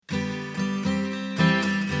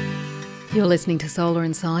You're listening to Solar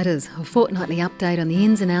Insiders, a fortnightly update on the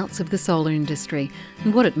ins and outs of the solar industry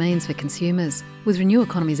and what it means for consumers, with Renew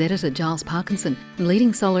Economy's editor Giles Parkinson and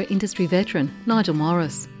leading solar industry veteran Nigel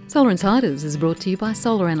Morris. Solar Insiders is brought to you by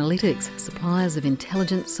Solar Analytics, suppliers of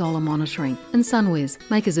intelligent solar monitoring, and SunWiz,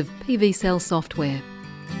 makers of PV cell software.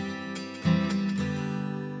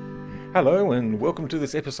 Hello and welcome to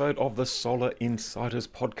this episode of the Solar Insiders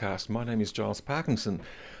podcast. My name is Giles Parkinson.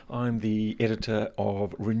 I'm the editor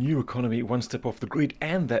of Renew Economy, One Step Off the Grid,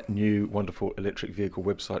 and that new wonderful electric vehicle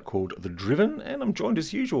website called The Driven. And I'm joined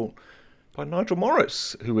as usual by Nigel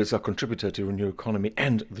Morris, who is a contributor to Renew Economy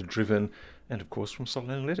and The Driven, and of course from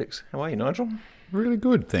Solar Analytics. How are you, Nigel? Really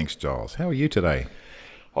good, thanks, Giles. How are you today?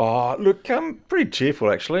 Oh, look, I'm pretty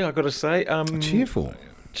cheerful actually, I've got to say. Cheerful?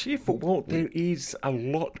 Cheerful. Well, there is a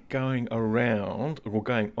lot going around, or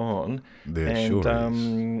going on,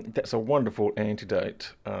 and that's a wonderful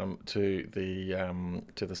antidote to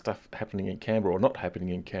the stuff happening in Canberra, or not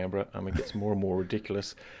happening in Canberra. It gets more and more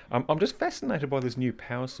ridiculous. I'm just fascinated by this new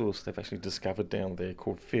power source they've actually discovered down there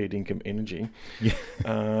called Fair Income Energy. Yeah.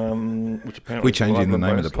 Which apparently we're changing the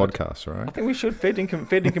name of the podcast, right? I think we should. Fair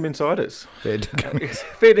Income Insiders. Fair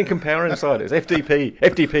Income Power Insiders. FDPI.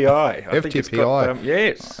 FDPI.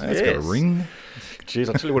 Yes. That's got a ring. Jeez,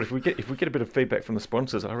 I'll tell you what, if we get a bit of feedback from the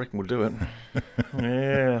sponsors, I reckon we'll do it.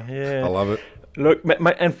 Yeah. I love it. Look,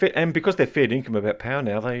 and because they're fair income about power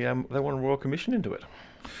now, they want a Royal Commission into it.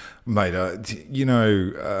 Mate, I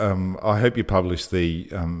hope you publish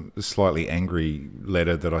the slightly angry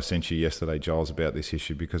letter that I sent you yesterday, Giles, about this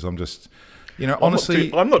issue, because I'm just...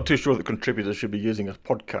 honestly... I'm not too sure that contributors should be using a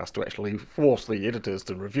podcast to actually force the editors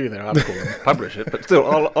to review their article and publish it, but still,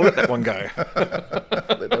 I'll let that one go.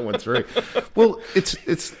 Let that one through. Well, it's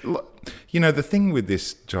the thing with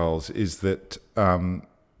this, Giles, is that...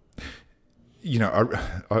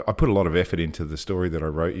 I put a lot of effort into the story that I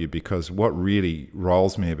wrote you, because what really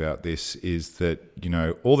riles me about this is that,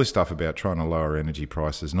 all this stuff about trying to lower energy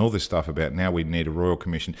prices and all this stuff about now we need a Royal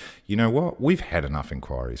Commission. You know what? We've had enough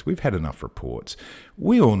inquiries. We've had enough reports.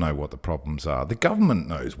 We all know what the problems are. The government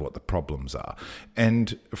knows what the problems are.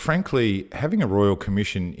 And frankly, having a Royal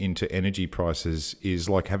Commission into energy prices is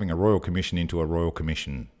like having a Royal Commission into a Royal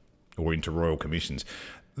Commission, or into Royal Commissions.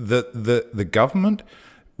 The government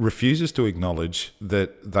refuses to acknowledge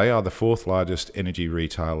that they are the fourth largest energy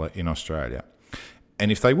retailer in Australia.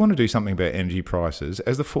 And if they want to do something about energy prices,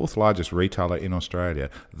 as the fourth largest retailer in Australia,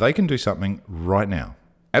 they can do something right now.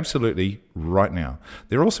 Absolutely right now.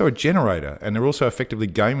 They're also a generator, and they're also effectively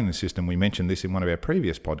gaming the system. We mentioned this in one of our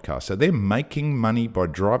previous podcasts. So they're making money by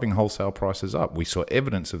driving wholesale prices up. We saw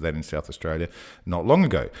evidence of that in South Australia not long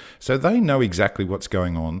ago. So they know exactly what's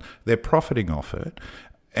going on. They're profiting off it.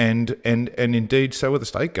 And indeed, so are the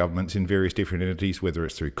state governments in various different entities, whether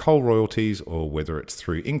it's through coal royalties or whether it's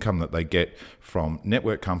through income that they get from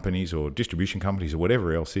network companies or distribution companies or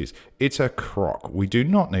whatever else is. It's a crock. We do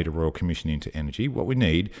not need a Royal Commission into energy. What we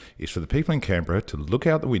need is for the people in Canberra to look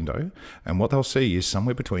out the window, and what they'll see is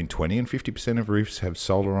somewhere between 20 and 50% of roofs have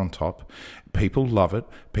solar on top. People love it.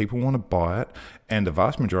 People want to buy it. And the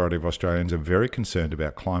vast majority of Australians are very concerned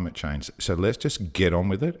about climate change. So let's just get on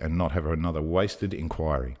with it and not have another wasted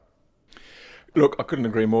inquiry. Look, I couldn't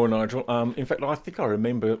agree more, Nigel. In fact, I think I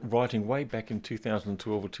remember writing way back in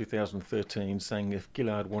 2012 or 2013 saying if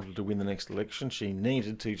Gillard wanted to win the next election, she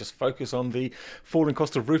needed to just focus on the falling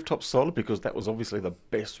cost of rooftop solar, because that was obviously the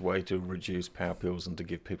best way to reduce power bills and to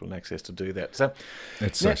give people an access to do that. So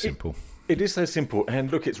it's so simple. It is so simple. And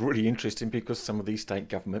look, it's really interesting because some of these state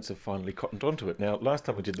governments have finally cottoned onto it. Now, last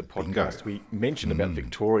time we did the podcast, we mentioned about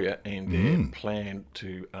Victoria and their plan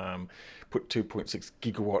to put 2.6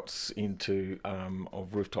 gigawatts into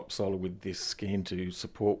of rooftop solar with this scheme to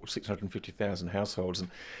support 650,000 households.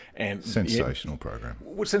 And sensational program.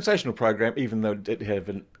 Well, sensational program, even though it had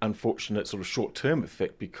an unfortunate sort of short-term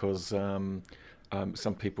effect, because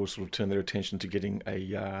some people sort of turn their attention to getting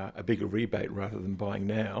a bigger rebate rather than buying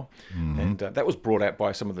now. And that was brought out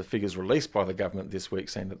by some of the figures released by the government this week,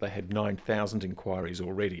 saying that they had 9,000 inquiries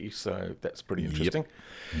already. So that's pretty interesting.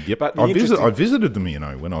 Yep. But I visited them,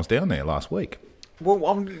 when I was down there last week. Well,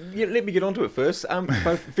 let me get onto it first.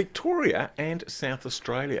 Both Victoria and South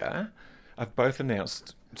Australia have both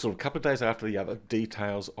announced, sort of a couple of days after the other,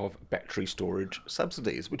 details of battery storage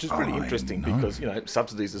subsidies, which is really interesting because,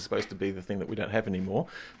 subsidies are supposed to be the thing that we don't have anymore.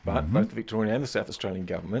 But both the Victorian and the South Australian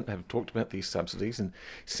government have talked about these subsidies. In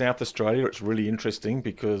South Australia, it's really interesting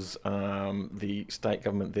because the state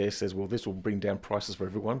government there says, well, this will bring down prices for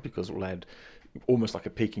everyone because it will add almost like a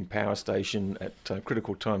peaking power station at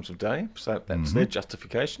critical times of day. So that's their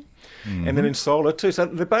justification. And then in solar too. So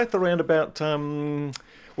they're both around about...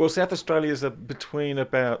 Well, South Australia's between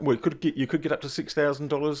about, well, you could get up to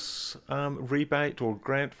 $6,000 rebate or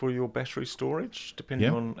grant for your battery storage, depending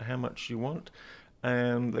Yep. on how much you want.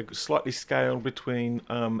 They're slightly scaled between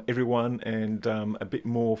everyone and a bit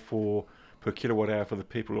more for per kilowatt hour for the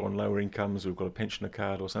people on lower incomes who've got a pensioner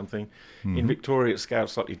card or something. In Victoria, it's scaled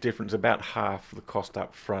slightly different. It's about half the cost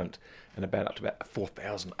up front and about up to about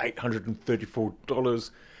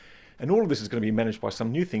 $4,834. And all of this is going to be managed by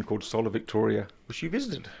some new thing called Solar Victoria, which you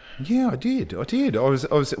visited. Yeah, I did. I was.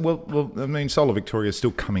 Well. I mean, Solar Victoria is still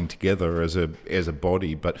coming together as a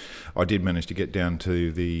body, but I did manage to get down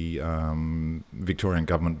to the Victorian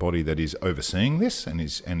government body that is overseeing this and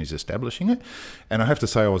is establishing it. And I have to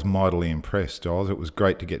say, I was mightily impressed, Giles. It was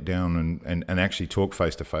great to get down and actually talk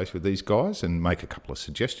face to face with these guys and make a couple of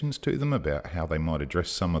suggestions to them about how they might address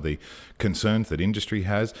some of the concerns that industry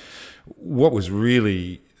has. What was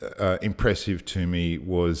really impressive to me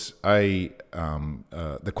was the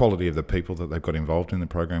quality of the people that they've got involved in the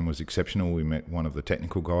program was exceptional. We met one of the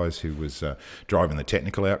technical guys who was driving the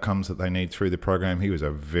technical outcomes that they need through the program. He was a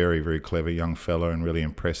very, very clever young fellow and really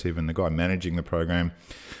impressive. And the guy managing the program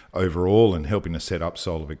overall and helping to set up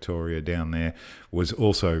Solar Victoria down there was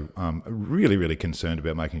also really, really concerned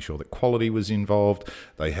about making sure that quality was involved.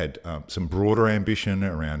 They had some broader ambition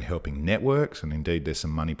around helping networks, and indeed there's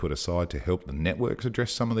some money put aside to help the networks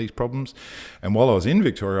address some of these problems. And while I was in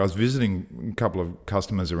Victoria, I was visiting a couple of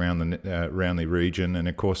customers around the region, and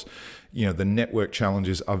of course, you know, the network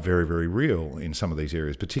challenges are very, very real in some of these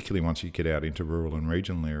areas, particularly once you get out into rural and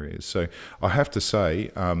regional areas. So I have to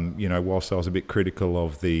say, you know, whilst I was a bit critical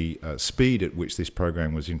of the speed at which this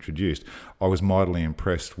program was introduced, I was mightily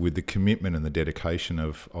impressed with the commitment and the dedication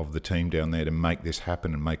of the team down there to make this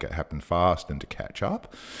happen and make it happen fast and to catch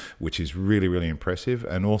up, which is really, really impressive.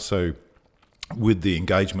 And also with the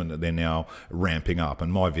engagement that they're now ramping up.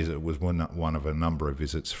 And my visit was one of a number of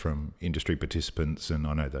visits from industry participants, and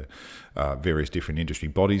I know the various different industry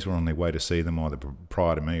bodies were on their way to see them either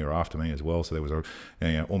prior to me or after me as well. So there was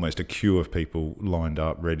almost a queue of people lined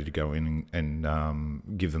up ready to go in and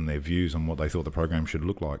give them their views on what they thought the program should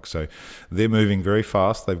look like. So they're moving very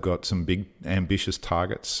fast. They've got some big ambitious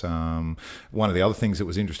targets. One of the other things that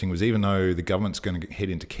was interesting was, even though the government's going to head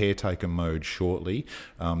into caretaker mode shortly,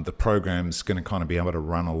 the program's going to kind of be able to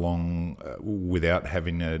run along without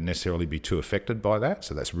having to necessarily be too affected by that.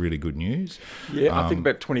 So that's really good news. Yeah, I think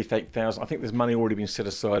about 28,000. I think there's money already been set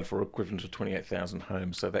aside for equivalent to 28,000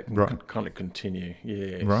 homes, so that can kind of continue.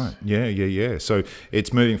 Yes. Right. Yeah. So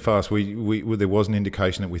it's moving fast. We there was an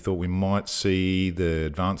indication that we thought we might see the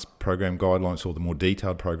advanced program guidelines or the more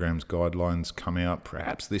detailed programs guidelines come out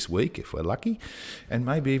perhaps this week if we're lucky, and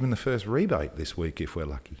maybe even the first rebate this week if we're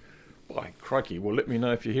lucky. By crikey, well, let me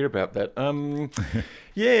know if you hear about that.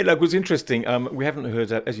 Yeah, look, it was interesting. We haven't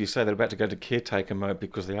heard, as you say, they're about to go to caretaker mode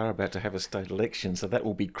because they are about to have a state election. So that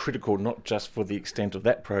will be critical, not just for the extent of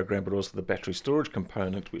that program, but also the battery storage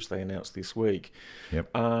component, which they announced this week. Yep.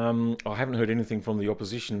 I haven't heard anything from the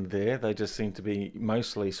opposition there. They just seem to be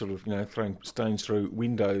mostly sort of, throwing stones through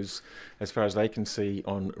windows as far as they can see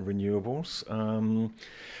on renewables.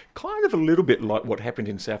 Kind of a little bit like what happened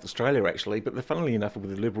in South Australia, actually, but funnily enough, with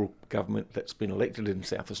the Liberal government that's been elected in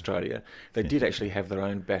South Australia, they did actually have their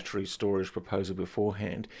own battery storage proposal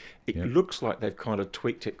beforehand. It looks like they've kind of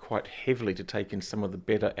tweaked it quite heavily to take in some of the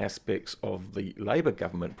better aspects of the Labor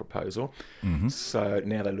government proposal. Mm-hmm. So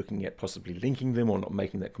now they're looking at possibly linking them or not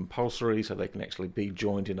making that compulsory so they can actually be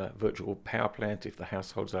joined in a virtual power plant if the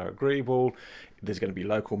households are agreeable. There's going to be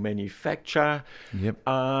local manufacture,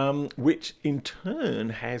 which in turn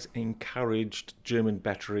has encouraged German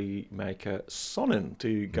battery maker Sonnen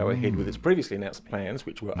to go ahead with its previously announced plans,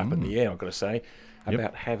 which were up in the air, I've got to say,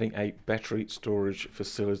 about having a battery storage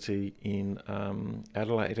facility in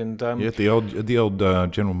Adelaide. And the old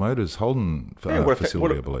General Motors Holden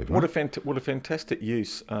facility, I believe. What a fantastic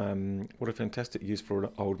use! What a fantastic use for an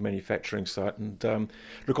old manufacturing site. And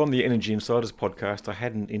look, on the Energy Insiders podcast, I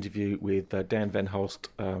had an interview with Dan Van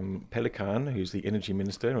Holst Pelikan, who's the Energy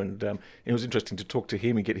Minister, and it was interesting to talk to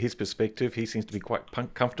him and get his perspective. He seems to be quite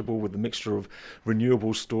comfortable with the mixture of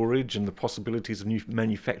renewable storage and the possibilities of new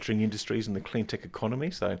manufacturing industries and the clean tech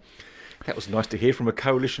economy. So that was nice to hear from a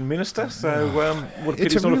coalition minister. So what a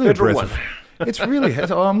pity it's not a federal one. It's really,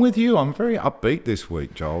 I'm with you. I'm very upbeat this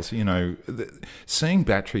week, Giles. Seeing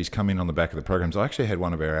batteries come in on the back of the programs. I actually had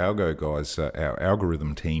one of our algo guys, our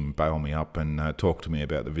algorithm team, bail me up and talk to me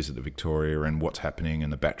about the visit to Victoria and what's happening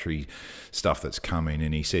and the battery stuff that's coming.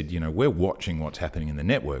 And he said, we're watching what's happening in the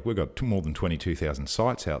network. We've got more than 22,000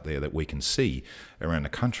 sites out there that we can see around the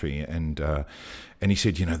country. And And he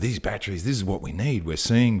said, these batteries, this is what we need. We're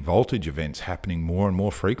seeing voltage events happening more and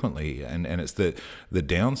more frequently. And it's the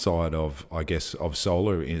downside of, I guess, of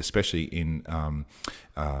solar, especially in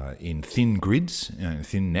thin grids,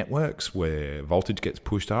 thin networks where voltage gets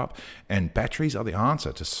pushed up. And batteries are the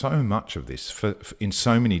answer to so much of this in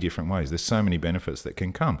so many different ways. There's so many benefits that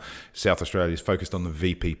can come. South Australia is focused on the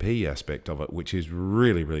VPP aspect of it, which is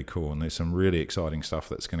really, really cool. And there's some really exciting stuff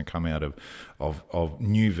that's going to come out of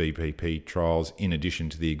new VPP trials in addition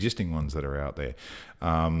to the existing ones that are out there.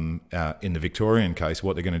 In the Victorian case,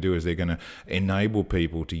 what they're going to do is they're going to enable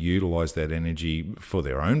people to utilise that energy for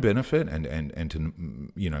their own benefit and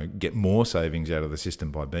to get more savings out of the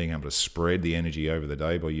system by being able to spread the energy over the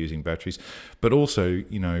day by using batteries, but also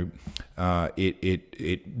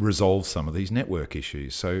it resolves some of these network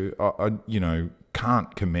issues. So I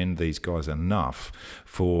can't commend these guys enough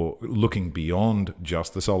for looking beyond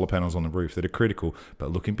just the solar panels on the roof that are critical,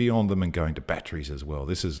 but looking beyond them and going to batteries as well.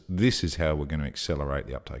 This is how we're going to accelerate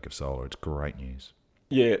the uptake of solar. It's great news.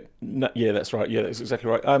 Yeah, that's right. Yeah, that's exactly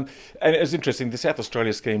right. And it's interesting. The South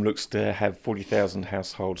Australia scheme looks to have 40,000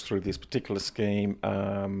 households through this particular scheme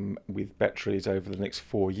with batteries over the next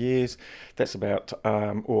 4 years. That's about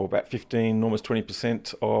 15, almost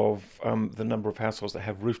 20% of the number of households that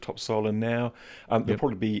have rooftop solar now. There'll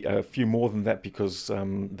probably be a few more than that because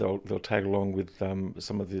they'll tag along with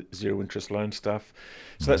some of the zero interest loan stuff.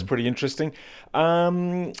 So that's pretty interesting.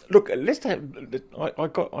 Look, I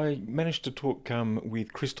managed to talk with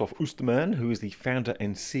Christoph Ostermann, who is the founder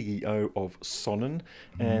and CEO of Sonnen,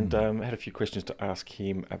 and had a few questions to ask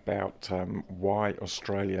him about why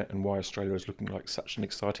Australia is looking like such an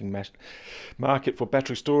exciting market for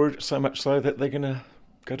battery storage, so much so that they're going to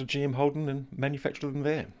go to GM Holden and manufacture them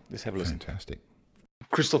there. Let's have a listen. Fantastic.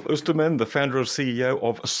 Christoph Ostermann, the founder and CEO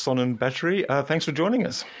of Sonnen Battery. Thanks for joining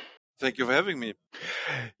us. Thank you for having me.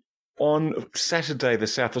 On Saturday, the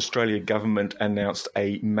South Australia government announced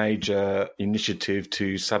a major initiative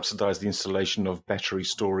to subsidise the installation of battery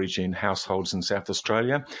storage in households in South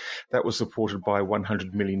Australia. That was supported by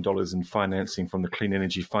 $100 million in financing from the Clean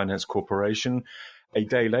Energy Finance Corporation. A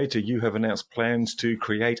day later, you have announced plans to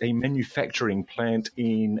create a manufacturing plant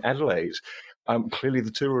in Adelaide. Clearly, the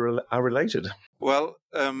two are related. Well,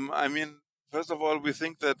 first of all, we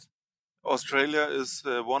think that Australia is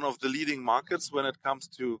one of the leading markets when it comes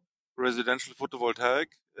to residential photovoltaic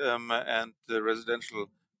and residential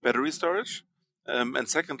battery storage. And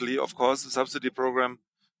secondly, of course, the subsidy program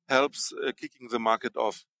helps kicking the market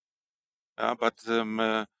off. But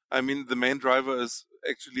the main driver is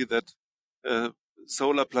actually that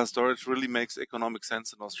solar plus storage really makes economic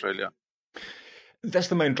sense in Australia. That's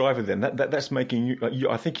the main driver then. That's making you,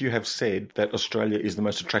 I think you have said that Australia is the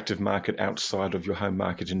most attractive market outside of your home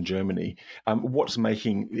market in Germany. What's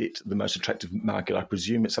making it the most attractive market? I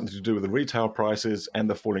presume it's something to do with the retail prices and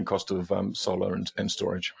the falling cost of solar and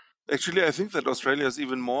storage. Actually, I think that Australia is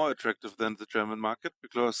even more attractive than the German market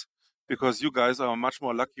because you guys are much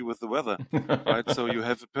more lucky with the weather, right? So you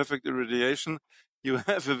have a perfect irradiation. You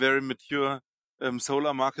have a very mature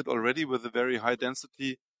solar market already with a very high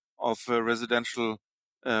density of residential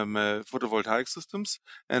photovoltaic systems.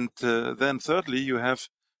 And then thirdly, you have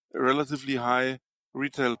relatively high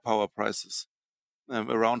retail power prices,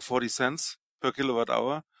 around 40 cents per kilowatt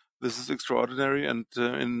hour. This is extraordinary.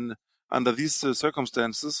 And under these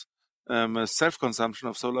circumstances, self-consumption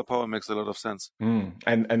of solar power makes a lot of sense.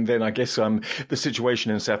 And then I guess the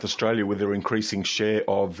situation in South Australia with their increasing share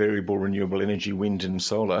of variable renewable energy, wind and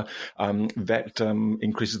solar, that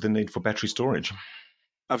increases the need for battery storage.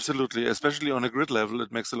 Absolutely, especially on a grid level, it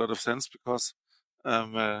makes a lot of sense because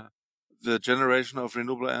the generation of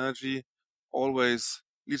renewable energy always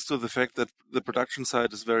leads to the fact that the production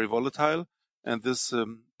side is very volatile, and this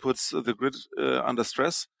puts the grid under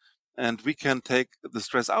stress. And we can take the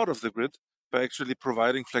stress out of the grid by actually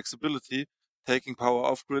providing flexibility, taking power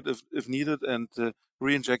off grid if needed, and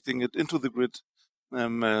re-injecting it into the grid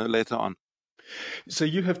later on. So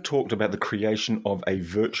you have talked about the creation of a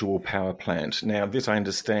virtual power plant. Now, this, I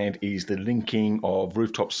understand, is the linking of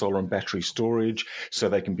rooftop solar and battery storage so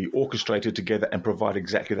they can be orchestrated together and provide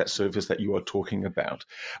exactly that service that you are talking about.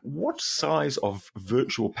 What size of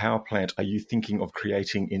virtual power plant are you thinking of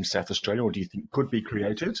creating in South Australia, or do you think could be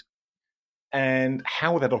created? And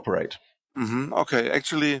how will that operate? Okay,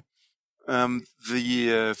 actually,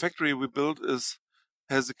 the factory we built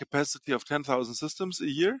has a capacity of 10,000 systems a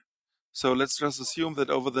year. So let's just assume that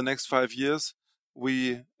over the next 5 years,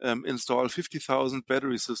 we install 50,000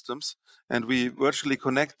 battery systems and we virtually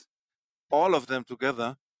connect all of them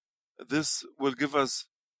together. This will give us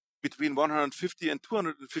between 150 and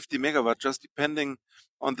 250 megawatt, just depending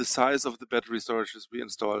on the size of the battery storages we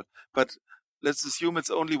install. But let's assume it's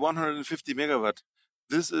only 150 megawatt.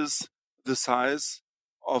 This is the size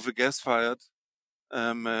of a gas-fired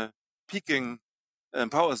peaking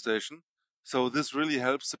power station. So this really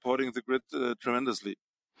helps supporting the grid tremendously.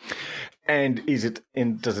 And does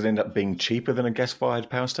it end up being cheaper than a gas-fired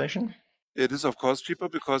power station? It is, of course, cheaper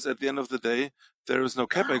because at the end of the day, there is no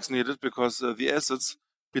capex needed because the assets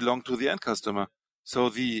belong to the end customer. So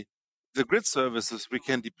the grid services we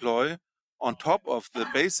can deploy on top of the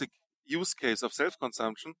basic use case of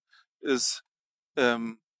self-consumption is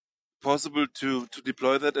possible to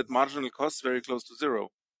deploy that at marginal costs very close to zero.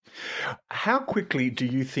 How quickly do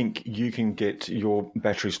you think you can get your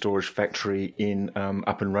battery storage factory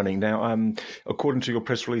up and running? Now, according to your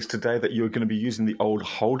press release today, that you're going to be using the old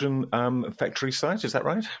Holden factory site. Is that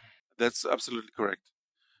right? That's absolutely correct.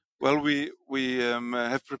 Well, we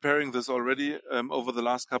have preparing this already over the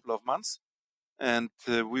last couple of months, and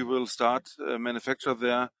we will start manufacture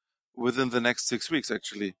there within the next 6 weeks,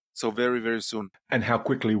 actually. So very, very soon. And how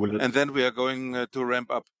quickly will it? And then we are going to ramp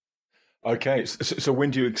up. Okay, so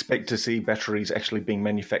when do you expect to see batteries actually being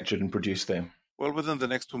manufactured and produced there? Well, within the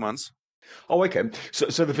next 2 months. Oh, okay.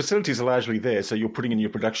 So the facilities are largely there, so you're putting in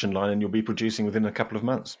your production line and you'll be producing within a couple of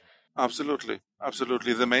months? Absolutely.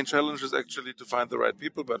 Absolutely. The main challenge is actually to find the right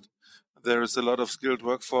people, but there is a lot of skilled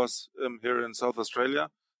workforce here in South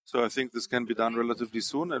Australia. So I think this can be done relatively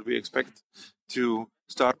soon, and we expect to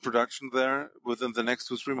start production there within the next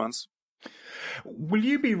 2-3 months. Will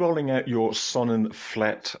you be rolling out your Sonnen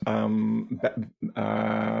Flat?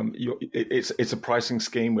 It's a pricing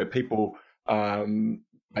scheme where people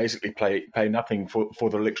basically pay nothing for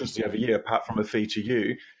the electricity over a year, apart from a fee to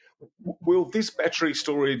you. Will this battery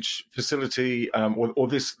storage facility or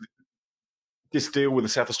this deal with the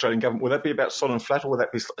South Australian government, will that be about Sonnen Flat, or will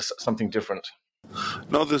that be something different?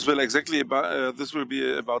 No, this will be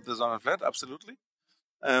about the Sonnen Flat. Absolutely.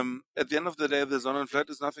 At the end of the day, the Sonnen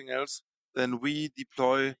Flat is nothing else than we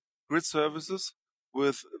deploy grid services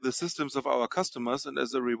with the systems of our customers, and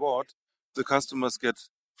as a reward, the customers get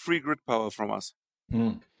free grid power from us.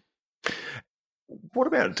 Mm. What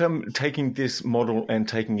about taking this model and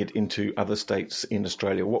taking it into other states in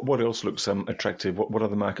Australia? What else looks attractive? What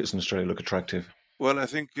other markets in Australia look attractive? Well, I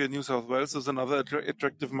think New South Wales is another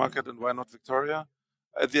attractive market, and why not Victoria?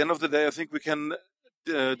 At the end of the day, I think we can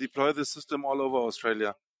deploy this system all over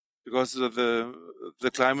Australia, because the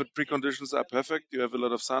climate preconditions are perfect. You have a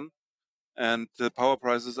lot of sun, and the power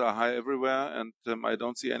prices are high everywhere, and I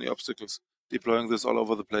don't see any obstacles deploying this all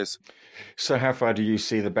over the place. So how far do you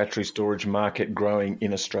see the battery storage market growing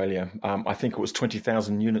in Australia? I think it was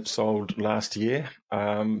 20,000 units sold last year.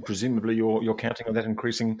 Presumably you're counting on that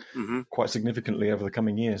increasing quite significantly over the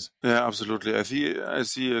coming years. Yeah, absolutely. I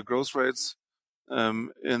see growth rates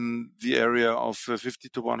in the area of 50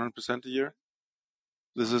 to 100% a year.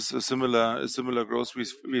 This is a similar growth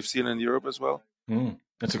we've seen in Europe as well.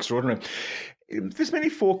 That's extraordinary. There's many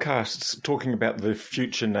forecasts talking about the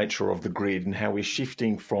future nature of the grid and how we're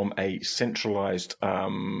shifting from a centralized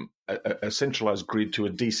grid to a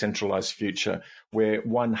decentralized future, where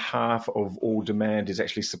 1/2 of all demand is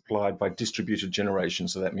actually supplied by distributed generation.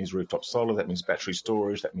 So that means rooftop solar, that means battery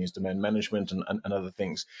storage, that means demand management and other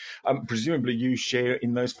things. Presumably you share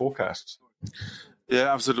in those forecasts.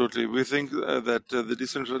 Yeah, absolutely. We think that the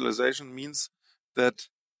decentralization means that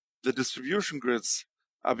the distribution grids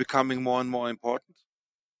are becoming more and more important.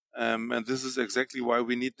 And this is exactly why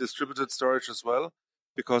we need distributed storage as well,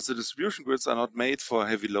 because the distribution grids are not made for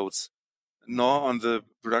heavy loads, nor on the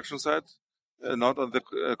production side, not on the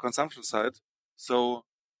consumption side. So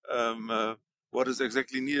what is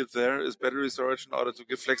exactly needed there is battery storage in order to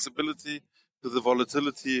give flexibility to the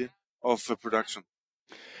volatility of production.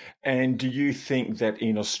 And do you think that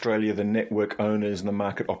in Australia, the network owners and the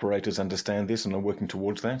market operators understand this and are working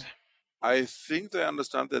towards that? I think they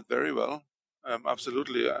understand that very well.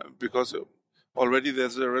 Absolutely, because already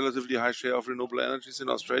there's a relatively high share of renewable energies in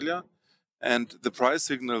Australia, and the price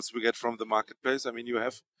signals we get from the marketplace, I mean, you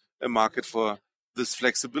have a market for this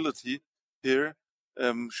flexibility here,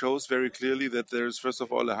 shows very clearly that there is, first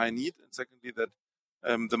of all, a high need, and secondly, that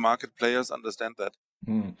the market players understand that.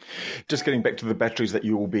 Just getting back to the batteries that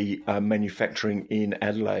you will be manufacturing in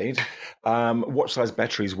Adelaide, what size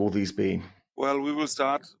batteries will these be? Well, we will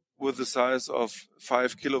start with the size of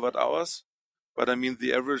 5 kilowatt hours, but I mean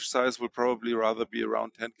the average size will probably rather be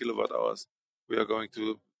around 10 kilowatt hours. We are going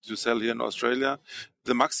to sell here in Australia.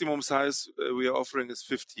 The maximum size we are offering is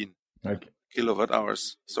 15 kilowatt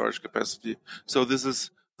hours storage capacity. So this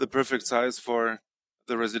is the perfect size for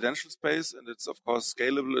the residential space, and it's of course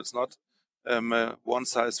scalable. It's not one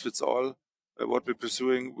size fits all. What we're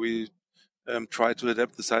pursuing, we try to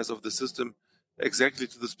adapt the size of the system exactly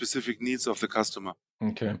to the specific needs of the customer.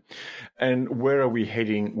 Okay. And where are we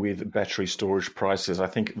heading with battery storage prices? I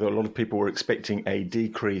think that a lot of people were expecting a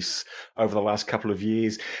decrease over the last couple of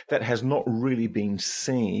years. That has not really been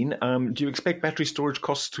seen. Do you expect battery storage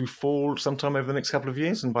costs to fall sometime over the next couple of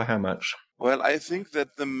years, and by how much? Well, I think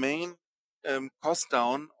that the main cost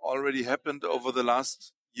down already happened over the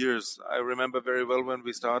last years. I remember very well when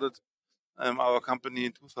we started our company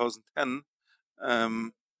in 2010.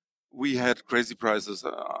 We had crazy prices.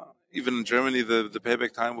 Even in Germany, the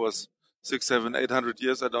payback time was 600, 700, 800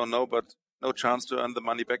 years. I don't know, but no chance to earn the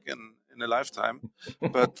money back in a lifetime.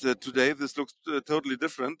 But today, this looks totally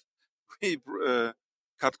different. We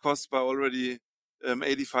cut costs by already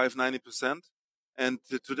 85, 90%. And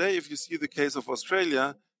today, if you see the case of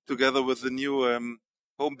Australia, together with the new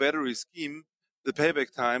home battery scheme, the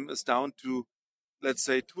payback time is down to, let's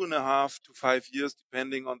say, 2.5 to 5 years,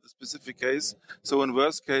 depending on the specific case. So in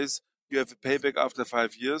worst case, you have a payback after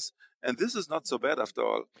 5 years. And this is not so bad after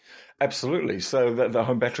all. Absolutely. So the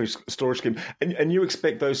home battery storage scheme, and you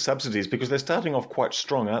expect those subsidies, because they're starting off quite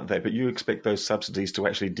strong, aren't they? But you expect those subsidies to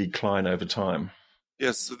actually decline over time.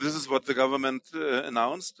 Yes, so this is what the government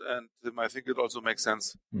announced, and I think it also makes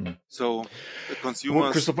sense. So the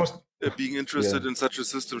consumers being interested in such a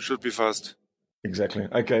system should be fast. Exactly.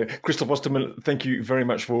 Okay. Christoph Ostermann, thank you very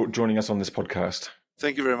much for joining us on this podcast.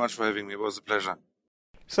 Thank you very much for having me. It was a pleasure.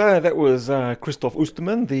 So that was Christoph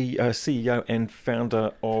Ostermann, the CEO and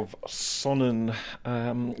founder of Sonnen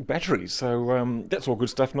Batteries. So that's all good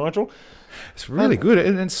stuff, Nigel. It's really good.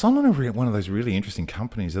 And Sonnen are one of those really interesting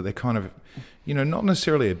companies that they're kind of, not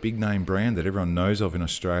necessarily a big name brand that everyone knows of in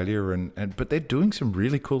Australia, but they're doing some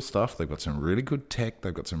really cool stuff. They've got some really good tech.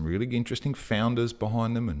 They've got some really interesting founders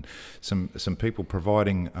behind them, and some people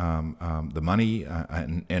providing the money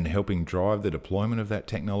and helping drive the deployment of that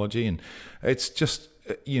technology. And it's just,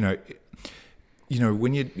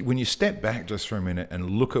 when you step back just for a minute and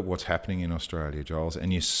look at what's happening in Australia, Giles,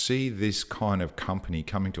 and you see this kind of company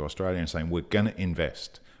coming to Australia and saying, we're going to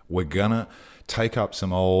invest, we're going to take up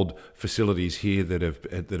some old facilities here that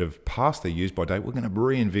have passed their use by date, we're going to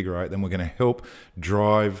reinvigorate them, we're going to help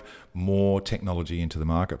drive more technology into the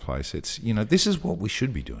marketplace. It's, this is what we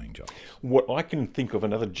should be doing, Giles. What I can think of,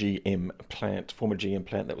 another former GM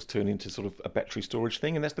plant that was turned into sort of a battery storage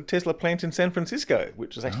thing, and that's the Tesla plant in San Francisco,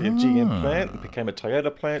 which is actually a GM plant and became a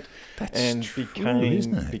Toyota plant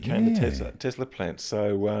became the Tesla plant.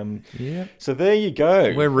 So so there you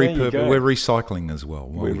go. We're recycling as well.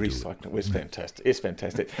 We're recycling. It's fantastic. It's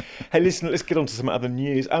fantastic. Hey, listen, let's get on to some other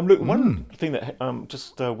news. Look, one thing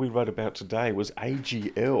that we wrote about today was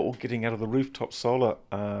AGL getting out of the rooftop solar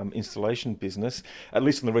installation business, at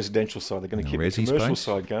least on the residential side. They're going to keep the commercial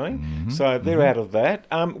side going. So they're out of that.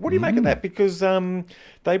 What do you make of that? Because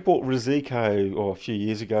they bought Resico a few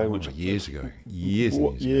years ago. Years ago.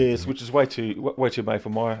 Which is way too way back for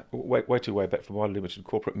my limited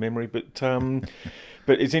corporate memory.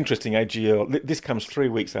 But it's interesting, AGL, this comes 3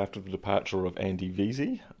 weeks after the departure of Andy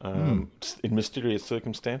Veazey in mysterious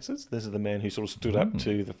circumstances. This is the man who sort of stood up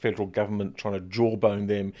to the federal government trying to jawbone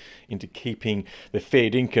them into keeping the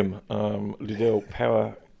fair income Liddell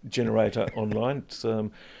power generator online. It's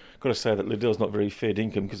got to say that Liddell's not very fair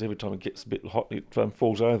income, because every time it gets a bit hot, it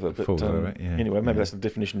falls over. But anyway, maybe that's the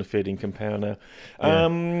definition of fair income power now.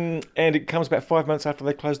 And it comes about 5 months after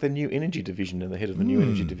they closed their new energy division, and the head of the new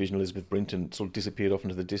energy division, Elizabeth Brinton, sort of disappeared off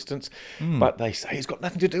into the distance. But they say he's got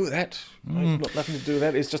nothing to do with that. He's got nothing to do with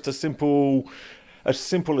that. It's just a simple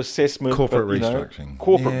assessment. Corporate restructuring.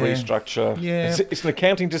 Restructure. Yeah. It's an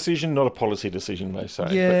accounting decision, not a policy decision, they say.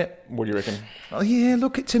 Yeah. But what do you reckon? Oh, yeah,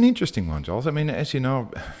 look, it's an interesting one, Giles. I mean, as you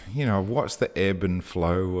know, I've watched the ebb and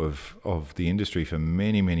flow of the industry for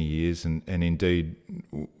many, many years. And indeed,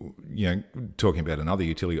 talking about another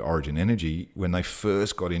utility, Origin Energy, when they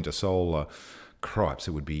first got into solar, cripes,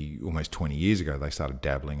 it would be almost 20 years ago they started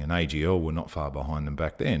dabbling, and AGL were not far behind them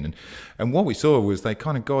back then. And what we saw was they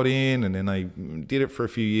kind of got in, and then they did it for a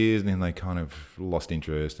few years, and then they kind of lost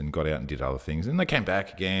interest and got out and did other things. And they came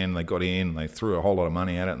back again, they got in, they threw a whole lot of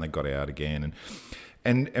money at it, and they got out again.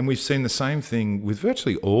 And we've seen the same thing with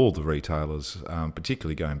virtually all the retailers,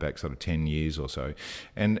 particularly going back sort of 10 years or so.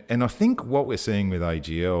 And I think what we're seeing with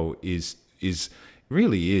AGL is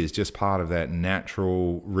really is just part of that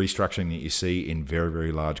natural restructuring that you see in very,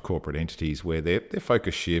 very large corporate entities, where their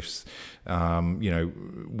focus shifts,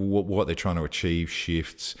 what they're trying to achieve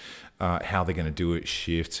shifts, how they're going to do it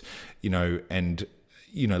shifts, and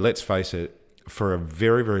let's face it, for a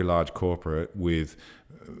very, very large corporate with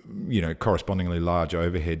correspondingly large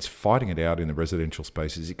overheads, fighting it out in the residential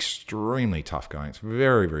space is extremely tough going. It's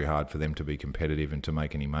very, very hard for them to be competitive and to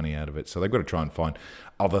make any money out of it. So they've got to try and find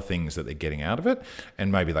other things that they're getting out of it,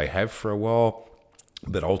 and maybe they have for a while.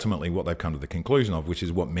 But ultimately what they've come to the conclusion of, which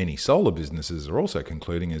is what many solar businesses are also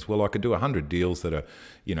concluding, is, well, I could do 100 deals that are,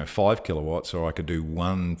 5 kilowatts, or I could do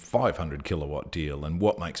one 500 kilowatt deal. And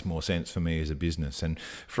what makes more sense for me as a business? And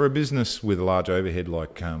for a business with a large overhead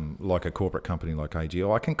like a corporate company like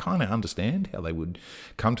AGL, I can kind of understand how they would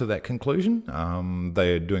come to that conclusion.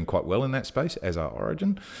 They're doing quite well in that space, as are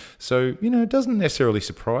Origin. So, it doesn't necessarily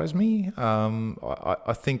surprise me.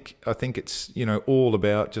 I think it's, all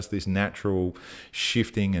about just this natural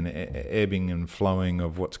shifting and ebbing and flowing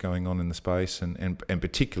of what's going on in the space, and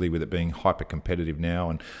particularly with it being hyper competitive now,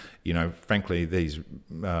 and frankly these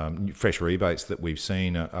fresh rebates that we've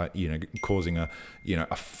seen are causing a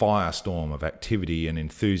firestorm of activity and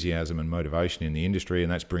enthusiasm and motivation in the industry,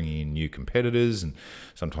 and that's bringing in new competitors, and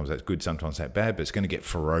sometimes that's good, sometimes that's bad, but it's going to get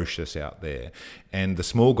ferocious out there, and the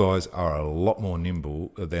small guys are a lot more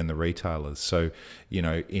nimble than the retailers. So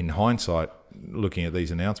in hindsight, looking at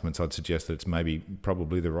these announcements, I'd suggest that it's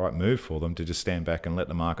probably the right move for them to just stand back and let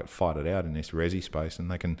the market fight it out in this resi space,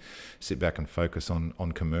 and they can sit back and focus on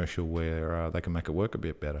commercial where they can make it work a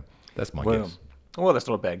bit better. That's my guess. Well, that's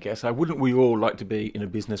not a bad guess. Wouldn't we all like to be in a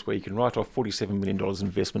business where you can write off $47 million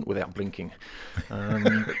investment without blinking?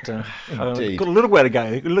 Got a little way to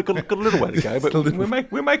go. Got a little way to go, but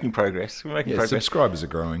we're making progress. Subscribers are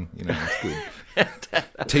growing. It's good.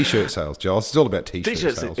 T-shirt sales, Giles. It's all about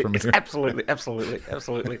T-shirt sales from here.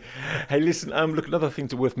 Absolutely. Hey, listen. Look, another thing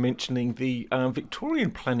worth mentioning: the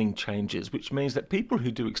Victorian planning changes, which means that people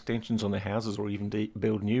who do extensions on their houses or even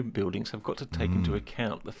build new buildings have got to take into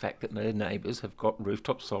account the fact that their neighbours have got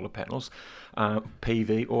rooftop solar panels,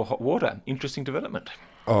 PV or hot water. Interesting development.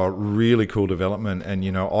 Oh, really cool development. And,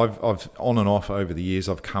 I've on and off over the years,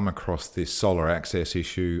 I've come across this solar access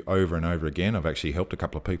issue over and over again. I've actually helped a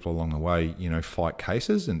couple of people along the way, fight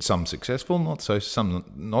cases, and some successful, some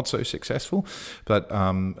not so successful. But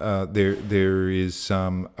there is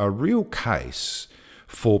a real case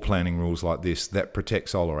for planning rules like this that protect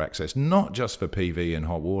solar access, not just for PV and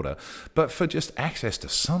hot water, but for just access to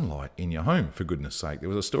sunlight in your home, for goodness sake. There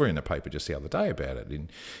was a story in the paper just the other day about it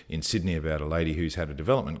in Sydney, about a lady who's had a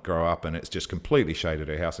development grow up and it's just completely shaded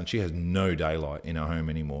her house, and she has no daylight in her home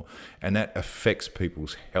anymore. And that affects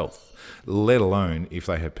people's health, let alone if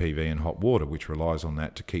they have PV and hot water, which relies on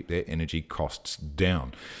that to keep their energy costs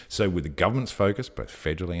down. So with the government's focus, both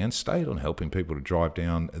federally and state, on helping people to drive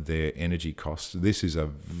down their energy costs, this is a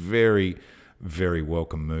very, very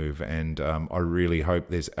welcome move. And I really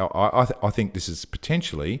hope I think this is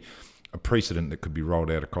potentially a precedent that could be rolled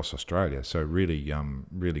out across Australia. So really,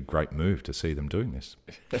 really great move to see them doing this.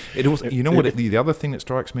 It also, the other thing that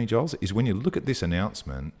strikes me, Giles, is when you look at this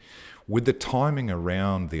announcement, with the timing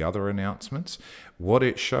around the other announcements, what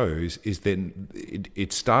it shows is that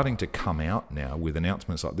it's starting to come out now with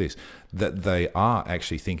announcements like this, that they are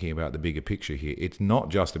actually thinking about the bigger picture here. It's not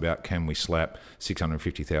just about, can we slap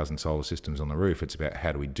 650,000 solar systems on the roof? It's about,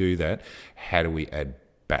 how do we do that? How do we add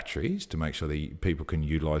batteries to make sure that people can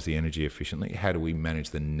utilise the energy efficiently? How do we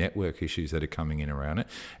manage the network issues that are coming in around it?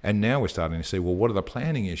 And now we're starting to see, well, what are the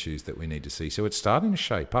planning issues that we need to see? So it's starting to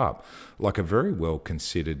shape up like a very well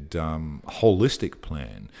considered holistic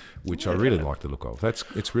plan, which I really like the look of.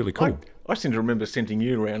 It's really cool. I seem to remember sending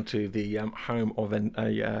you around to the home of an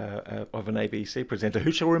ABC presenter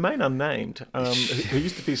who shall remain unnamed, who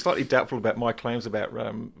used to be slightly doubtful about my claims about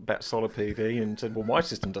solar PV, and said, "Well, my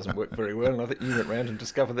system doesn't work very well." And I think you went round and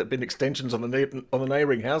discovered there'd been extensions on the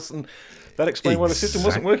neighbouring house, and that explained why the system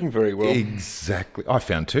wasn't working very well. Exactly. I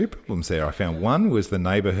found two problems there. I found one was the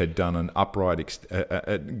neighbour had done an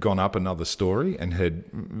gone up another story and had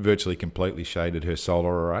virtually completely shaded her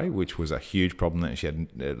solar array, which was a huge problem that she had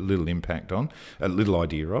little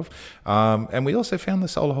idea of. And we also found the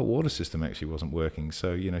solar hot water system actually wasn't working.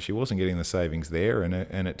 So, she wasn't getting the savings there, and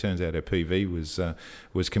it turns out her PV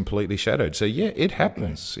was completely shadowed. So, yeah, it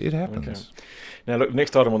happens. Okay. It happens. Okay. Now, look,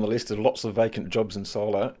 next item on the list is lots of vacant jobs in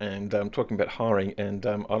solar, and talking about hiring, and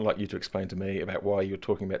I'd like you to explain to me about why you're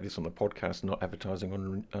talking about this on the podcast, not advertising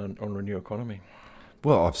on Renew Economy.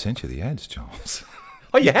 Well, I've sent you the ads, Charles.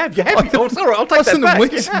 Oh, you have? Oh, sorry, I'll take that back.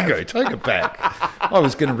 Weeks ago. Take it back. I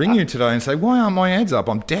was going to ring you today and say, why aren't my ads up?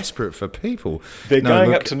 I'm desperate for people. They're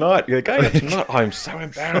going up tonight. I'm so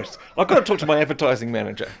embarrassed. I've got to talk to my advertising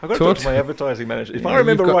manager. If I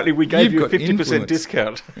remember rightly, we gave you a 50%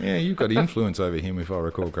 discount. Yeah, you've got influence over him, if I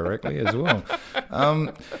recall correctly, as well.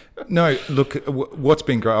 No, look, what's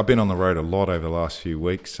been great, I've been on the road a lot over the last few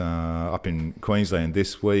weeks, up in Queensland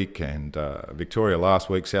this week and Victoria last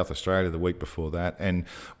week, South Australia the week before that. And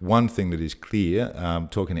one thing that is clear,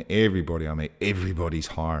 talking to everybody, I mean, everybody's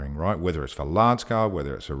hiring, right? Whether it's for large scale,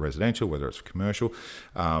 whether it's for residential, whether it's for commercial,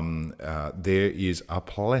 there is a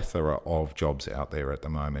plethora of jobs out there at the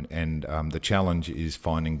moment. And the challenge is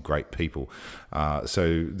finding great people.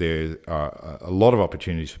 So there are a lot of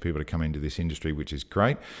opportunities for people to come into this industry, which is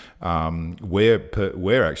great.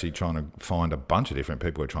 We're actually trying to find a bunch of different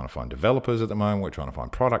people. We're trying to find developers at the moment. We're trying to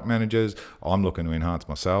find product managers. I'm looking to enhance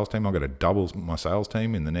my sales team. I've got to double my sales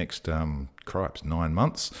team in the next 9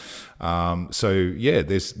 months. So yeah,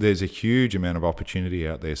 there's a huge amount of opportunity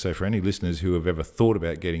out there. So for any listeners who have ever thought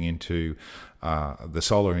about getting into the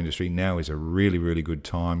solar industry, now is a really, really good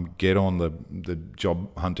time. Get on the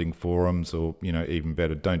job hunting forums, or even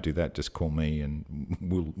better, don't do that. Just call me and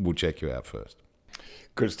we'll check you out first.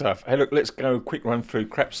 Good stuff. Hey, look, let's go a quick run through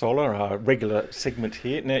Crap Solar, our regular segment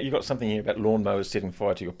here. Now, you've got something here about lawnmowers setting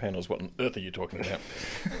fire to your panels. What on earth are you talking about?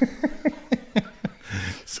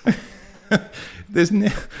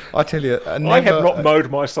 I tell you, I have not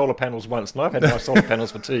mowed my solar panels once, and I've had my solar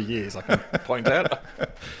panels for 2 years, I can point out.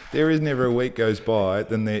 There is never a week goes by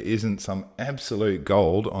then there isn't some absolute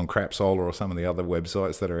gold on Crap Solar or some of the other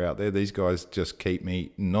websites that are out there. These guys just keep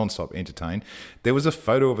me non-stop entertained. There was a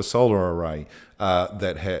photo of a solar array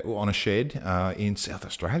that had on a shed in South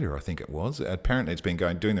Australia, I think it was. Apparently it's been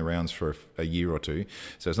doing the rounds for a year or two,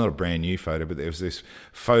 so it's not a brand new photo, but there was this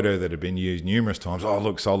photo that had been used numerous times. Oh,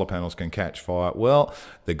 look, solar panels can catch fire. Well,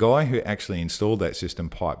 the guy who actually installed that system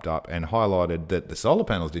piped up and highlighted that the solar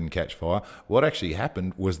panels didn't catch fire. What actually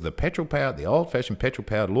happened was the old-fashioned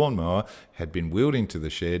petrol-powered lawnmower had been wheeled into the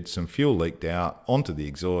shed, some fuel leaked out onto the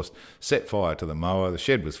exhaust, set fire to the mower. The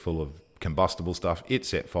shed was full of combustible stuff. It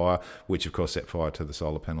set fire, which of course set fire to the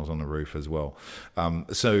solar panels on the roof as well.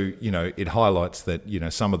 So it highlights that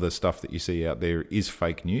some of the stuff that you see out there is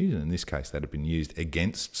fake news, and in this case that had been used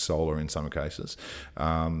against solar in some cases,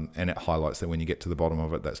 and it highlights that when you get to the bottom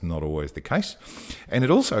of it, that's not always the case. And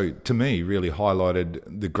it also, to me, really highlighted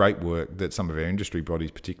the great work that some of our industry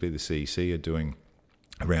bodies, particularly the CEC, are doing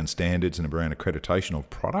around standards and around accreditation of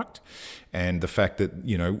product, and the fact that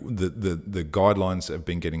the guidelines have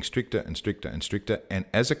been getting stricter and stricter and stricter. And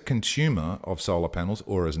as a consumer of solar panels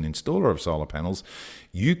or as an installer of solar panels,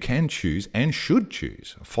 you can choose and should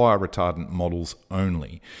choose fire retardant models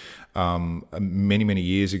only. Many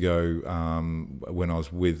years ago, when I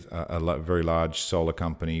was with a very large solar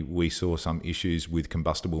company, we saw some issues with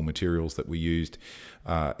combustible materials that were used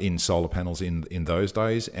in solar panels in those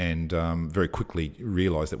days, and very quickly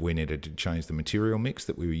realised that we needed to change the material mix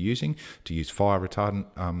that we were using to use fire retardant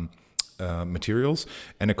materials.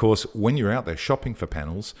 And of course, when you're out there shopping for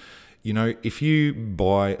panels, if you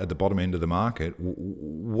buy at the bottom end of the market,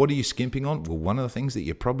 what are you skimping on? Well, one of the things that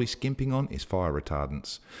you're probably skimping on is fire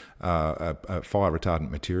retardants, fire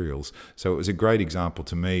retardant materials. So it was a great example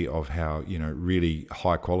to me of how really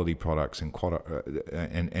high quality products and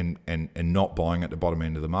not buying at the bottom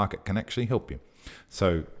end of the market can actually help you.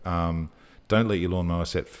 So don't let your lawnmower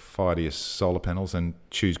set fire to your solar panels, and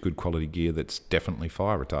choose good quality gear that's definitely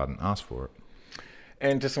fire retardant. Ask for it.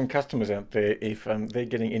 And to some customers out there, if they're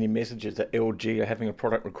getting any messages that LG are having a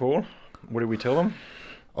product recall, what do we tell them?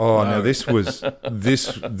 Oh, no. Now this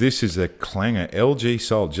is a clanger. LG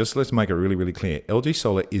Solar, just let's make it really, really clear. LG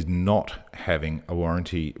Solar is not having a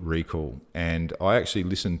warranty recall. And I actually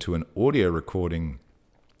listened to an audio recording,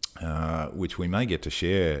 which we may get to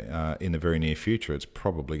share in the very near future. It's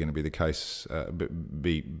probably going to be the case,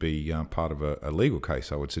 be part of a legal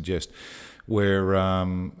case, I would suggest, where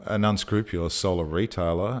an unscrupulous solar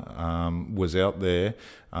retailer was out there.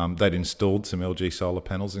 They'd installed some LG solar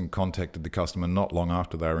panels and contacted the customer not long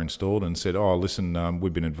after they were installed and said, oh, listen,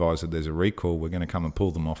 we've been advised that there's a recall. We're going to come and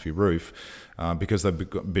pull them off your roof because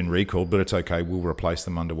they've been recalled, but it's okay. We'll replace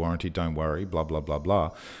them under warranty. Don't worry, blah, blah, blah,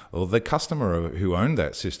 blah. Well, the customer who owned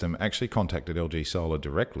that system actually contacted LG Solar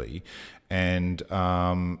directly and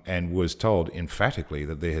was told emphatically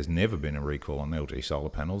that there has never been a recall on LG solar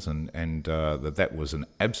panels, and that was an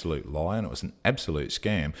absolute lie and it was an absolute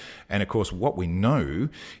scam. And of course, what we know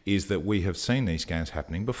is that we have seen these scams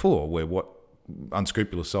happening before, where what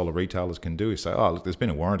unscrupulous solar retailers can do is say, oh, look, there's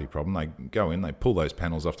been a warranty problem. They go in, they pull those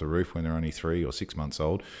panels off the roof when they're only 3 or 6 months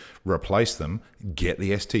old, replace them, get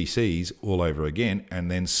the STCs all over again,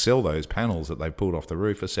 and then sell those panels that they pulled off the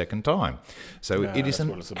roof a second time. So it is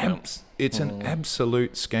an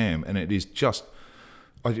absolute scam, and it is just...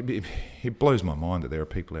 It blows my mind that there are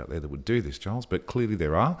people out there that would do this, Charles, but clearly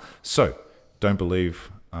there are. So don't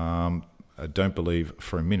believe don't believe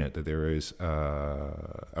for a minute that there is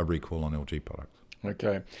a recall on LG products.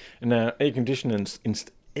 Okay. Now, air conditioner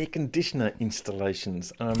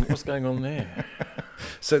installations. What's going on there?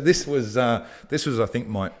 So this was I think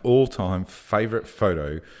my all-time favourite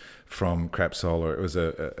photo from Crap Solar. It was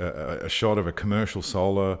a shot of a commercial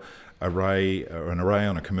solar array, an array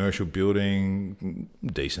on a commercial building,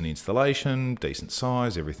 decent installation, decent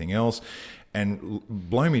size, everything else, and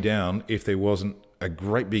blow me down if there wasn't a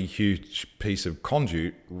great big huge piece of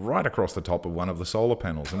conduit right across the top of one of the solar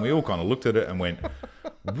panels. And we all kind of looked at it and went,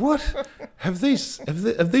 what? Have these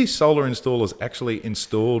solar installers actually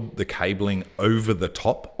installed the cabling over the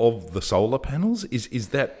top of the solar panels? Is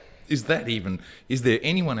there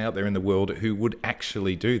anyone out there in the world who would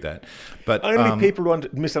actually do that? But only people who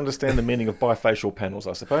misunderstand the meaning of bifacial panels,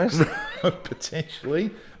 I suppose.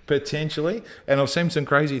 Potentially, and I've seen some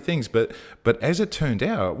crazy things, but as it turned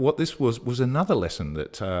out, what this was another lesson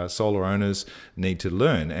that solar owners need to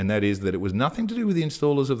learn, and that is that it was nothing to do with the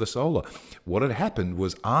installers of the solar. What had happened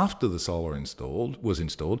was after the solar was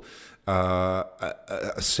installed,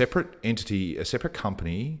 a separate entity, a separate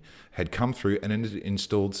company had come through and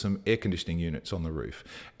installed some air conditioning units on the roof,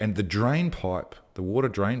 and the water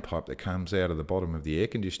drain pipe that comes out of the bottom of the air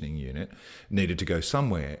conditioning unit needed to go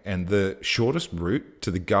somewhere, and the shortest route to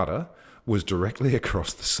the gutter was directly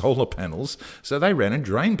across the solar panels. So they ran a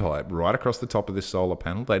drain pipe right across the top of this solar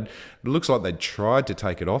panel. It looks like they'd tried to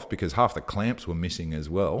take it off because half the clamps were missing as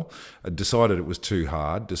well. Decided it was too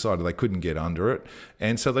hard, decided they couldn't get under it,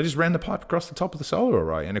 and so they just ran the pipe across the top of the solar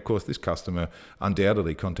array. And of course, this customer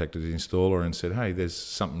undoubtedly contacted the installer and said, hey, there's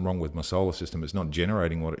something wrong with my solar system. It's not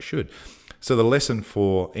generating what it should. So the lesson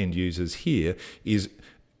for end users here is,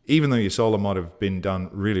 even though your solar might have been done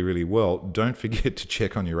really, really well, don't forget to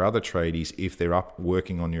check on your other tradies if they're up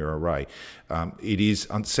working on your array. It is,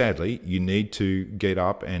 sadly, you need to get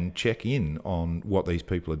up and check in on what these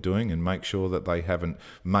people are doing and make sure that they haven't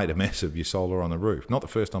made a mess of your solar on the roof. Not the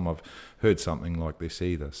first time I've heard something like this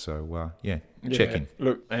either. So, check in.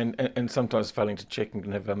 Look, and sometimes failing to check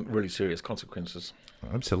can have really serious consequences.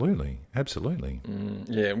 Absolutely.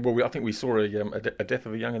 Well, I think we saw a death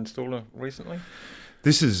of a young installer recently.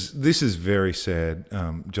 This is very sad,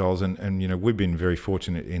 Giles, and we've been very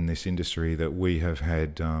fortunate in this industry that we have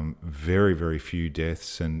had very, very few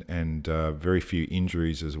deaths and very few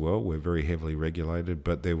injuries as well. We're very heavily regulated,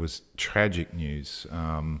 but there was tragic news.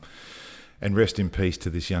 And rest in peace to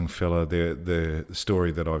this young fella. The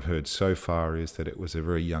story that I've heard so far is that it was a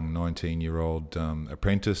very young 19-year-old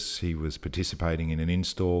apprentice. He was participating in an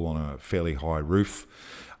install on a fairly high roof.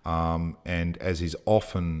 And as is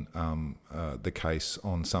often the case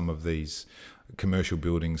on some of these commercial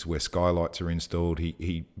buildings where skylights are installed,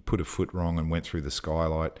 he put a foot wrong and went through the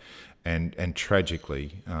skylight and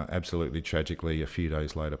tragically, absolutely tragically, a few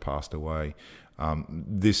days later passed away.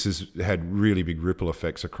 This has had really big ripple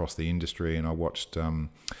effects across the industry, and I watched a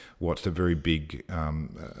very big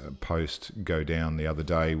post go down the other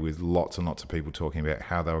day with lots and lots of people talking about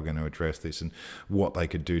how they were going to address this and what they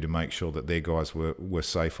could do to make sure that their guys were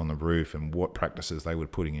safe on the roof and what practices they were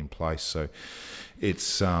putting in place. So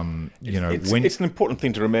it's it's an important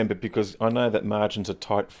thing to remember, because I know that margins are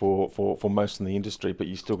tight for most in the industry, but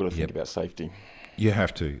you still got to think about safety. You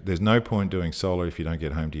have to. There's no point doing solar if you don't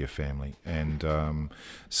get home to your family. And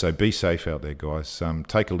so be safe out there, guys.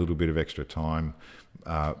 Take a little bit of extra time.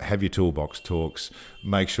 Have your toolbox talks.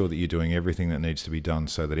 Make sure that you're doing everything that needs to be done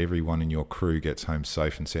so that everyone in your crew gets home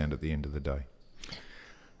safe and sound at the end of the day.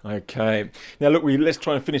 Okay. Now, look, let's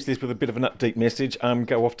try and finish this with a bit of an upbeat message.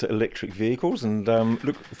 Go off to electric vehicles. And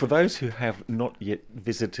look, for those who have not yet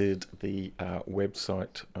visited the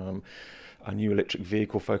website, a new electric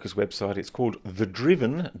vehicle focused website. It's called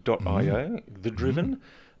thedriven.io, The Driven.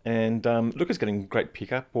 And look, it's getting great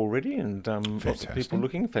pickup already, and lots of people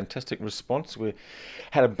looking. Fantastic response. We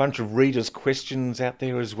had a bunch of readers' questions out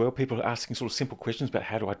there as well. People asking sort of simple questions about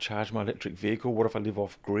how do I charge my electric vehicle? What if I live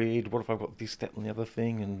off grid? What if I've got this, that, and the other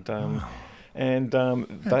thing? And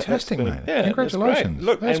fantastic, mate! Yeah, congratulations!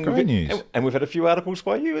 Look, that's great news. And we've had a few articles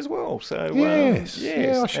by you as well. So yes,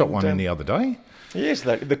 I shot one in the other day. Yes,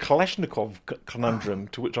 the Kalashnikov conundrum,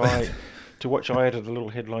 to which I added a little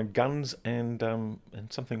headline: guns and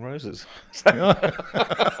something roses.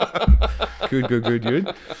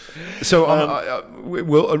 Good. So,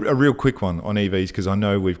 a real quick one on EVs, because I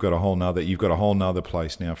know you've got a whole nother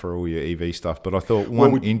place now for all your EV stuff. But I thought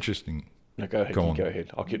interesting. No, go ahead. Go ahead.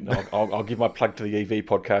 I'll give my plug to the EV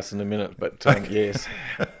podcast in a minute. But yes,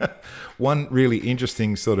 one really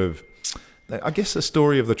interesting sort of I guess the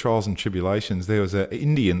story of the trials and tribulations. There was an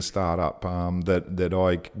Indian startup that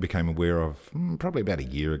I became aware of probably about a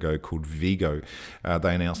year ago called Vigo.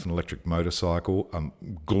 They announced an electric motorcycle,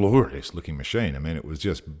 glorious looking machine. I mean, it was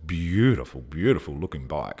just beautiful looking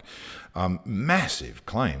bike. Massive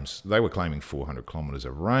claims. They were claiming 400 kilometres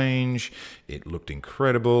of range. It looked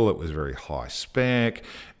incredible. It was very high spec.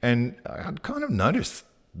 And I'd kind of noticed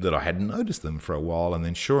that I hadn't noticed them for a while, and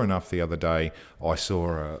then sure enough the other day I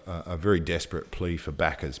saw a very desperate plea for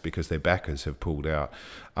backers because their backers have pulled out,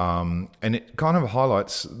 and it kind of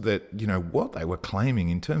highlights that, you know, what they were claiming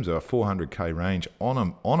in terms of a 400k range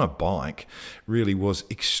on a bike really was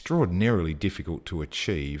extraordinarily difficult to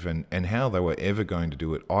achieve, and how they were ever going to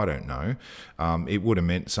do it, I don't know. It would have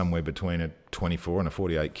meant somewhere between a 24 and a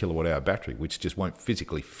 48 kilowatt hour battery, which just won't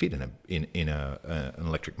physically fit in an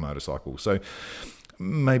electric motorcycle. So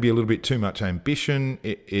maybe a little bit too much ambition.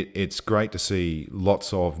 It's great to see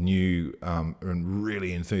lots of new and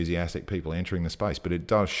really enthusiastic people entering the space, but it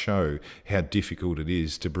does show how difficult it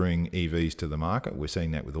is to bring EVs to the market. We're seeing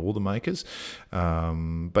that with all the makers.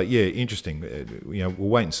 But yeah, interesting. You know, we'll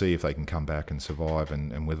wait and see if they can come back and survive,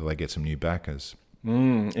 and whether they get some new backers.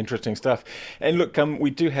 Interesting stuff. And look,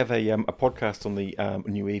 we do have a podcast on the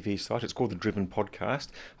new EV site. It's called the Driven Podcast.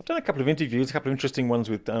 I've done a couple of interviews, a couple of interesting ones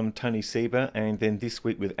with Tony Sieber, and then this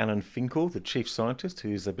week with Alan Finkel, the chief scientist,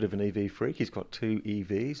 who's a bit of an EV freak. He's got 2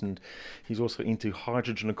 EVs, and he's also into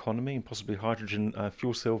hydrogen economy and possibly hydrogen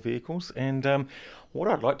fuel cell vehicles. And what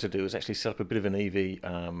I'd like to do is actually set up a bit of an EV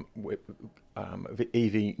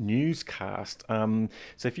newscast.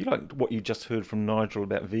 So if you like what you just heard from Nigel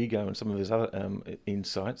about Vigo and some of his other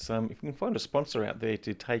insights, if we can find a sponsor out there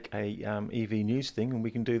to take a EV news thing, and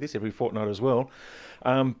we can do this every fortnight as well,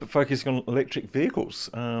 but focusing on electric vehicles,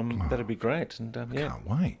 that'd be great. And yeah, Can't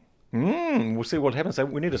wait. We'll see what happens. So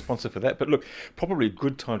we need a sponsor for that. But look, probably a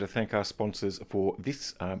good time to thank our sponsors for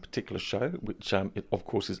this particular show, which of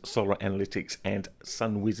course is Solar Analytics and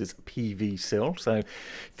SunWiz's PV Cell. So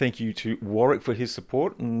thank you to Warwick for his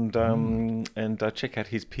support, and check out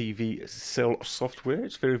his PV Cell software.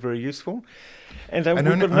 It's very, very useful. And we've got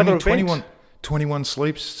another event. 21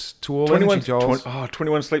 sleeps to all energy, Giles.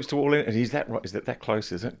 21 sleeps to all energy. Is that right? Is that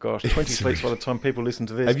close, is it? Gosh, 20 sleeps by the time people listen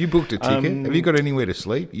to this. Have you booked a ticket? Have you got anywhere to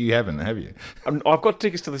sleep? You haven't, have you? I've got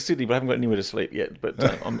tickets to the city, but I haven't got anywhere to sleep yet. But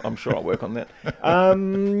I'm sure I'll work on that.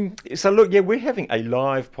 So look, yeah, we're having a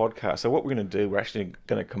live podcast. So what we're going to do, we're actually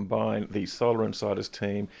going to combine the Solar Insiders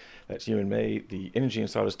team, that's you and me, the Energy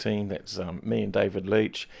Insiders team, that's me and David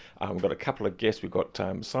Leach. We've got a couple of guests. We've got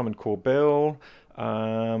Simon Corbell,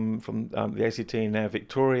 from the ACT now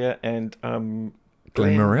Victoria, and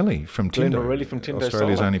Glenn Morelli from Tindo. Glenn Morelli from Tindo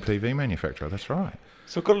Australia's Solar. only PV manufacturer, that's right.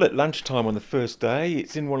 So we've got it at lunchtime on the first day.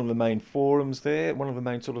 It's in one of the main forums there, one of the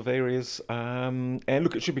main sort of areas. And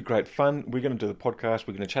look, it should be great fun. We're going to do the podcast.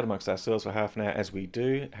 We're going to chat amongst ourselves for half an hour, as we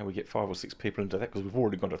do. How we get 5 or 6 people into that, because we've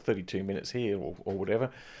already gone to 32 minutes here or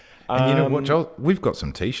whatever. And you know what, Joel? We've got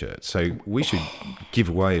some T-shirts, so we should give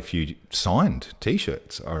away a few signed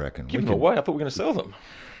T-shirts, I reckon. Give them away? I thought we were going to sell them.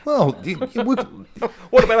 Well,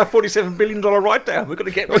 what about our $47 billion write-down? We've got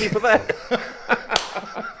to get ready for that.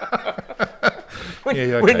 We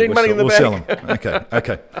need money in the bank. We'll sell them.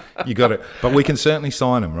 Okay. You got it. But we can certainly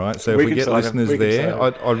sign them, right? So if we get listeners there,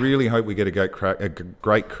 I really hope we get a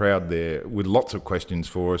great crowd there with lots of questions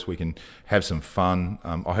for us. We can have some fun.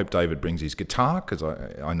 I hope David brings his guitar, because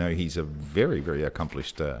I know he's a very, very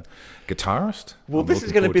accomplished guitarist. Well, this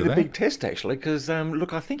is going to be the big test, actually, because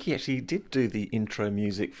look, I think he actually did do the intro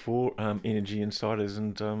music for Energy Insiders,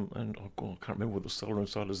 and I can't remember what the Solar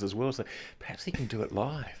Insiders as well. So perhaps he can do it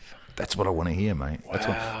live. That's what I want to hear, mate.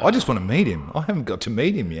 Wow. I just want to meet him. I haven't got to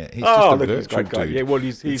meet him yet. He's just a virtual dude. Yeah, well,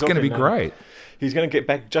 he's going to be great. He's going to get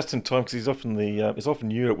back just in time, because he's often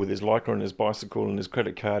in Europe with his Lycra and his bicycle and his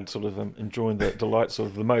credit card, sort of enjoying the delights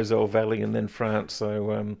of the Moselle Valley and then France.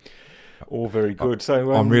 So all very good.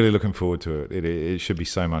 So I'm really looking forward to it. It should be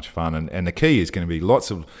so much fun, and the key is going to be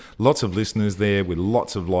lots of listeners there with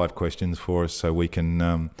lots of live questions for us, so we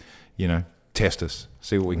can test us,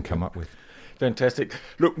 see what we can come up with. Fantastic.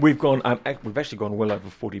 Look, we've actually gone well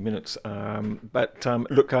over 40 minutes. So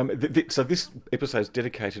this episode is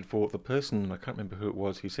dedicated for the person, I can't remember who it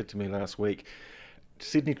was, who said to me last week,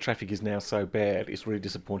 Sydney traffic is now so bad, it's really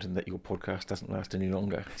disappointing that your podcast doesn't last any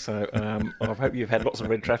longer. So I hope you've had lots of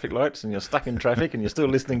red traffic lights and you're stuck in traffic and you're still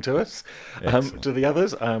listening to us. To the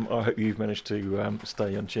others, I hope you've managed to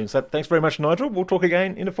stay on tune. So thanks very much, Nigel. We'll talk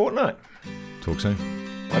again in a fortnight. Talk soon.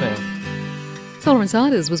 Bye now. Solar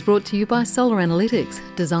Insiders was brought to you by Solar Analytics,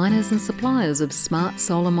 designers and suppliers of smart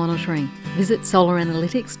solar monitoring. Visit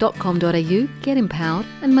solaranalytics.com.au, get empowered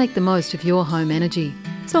and make the most of your home energy.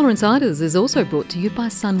 Solar Insiders is also brought to you by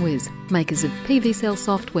Sunwiz, makers of PV cell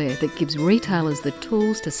software that gives retailers the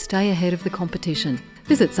tools to stay ahead of the competition.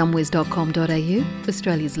 Visit sunwiz.com.au,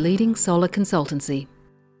 Australia's leading solar consultancy.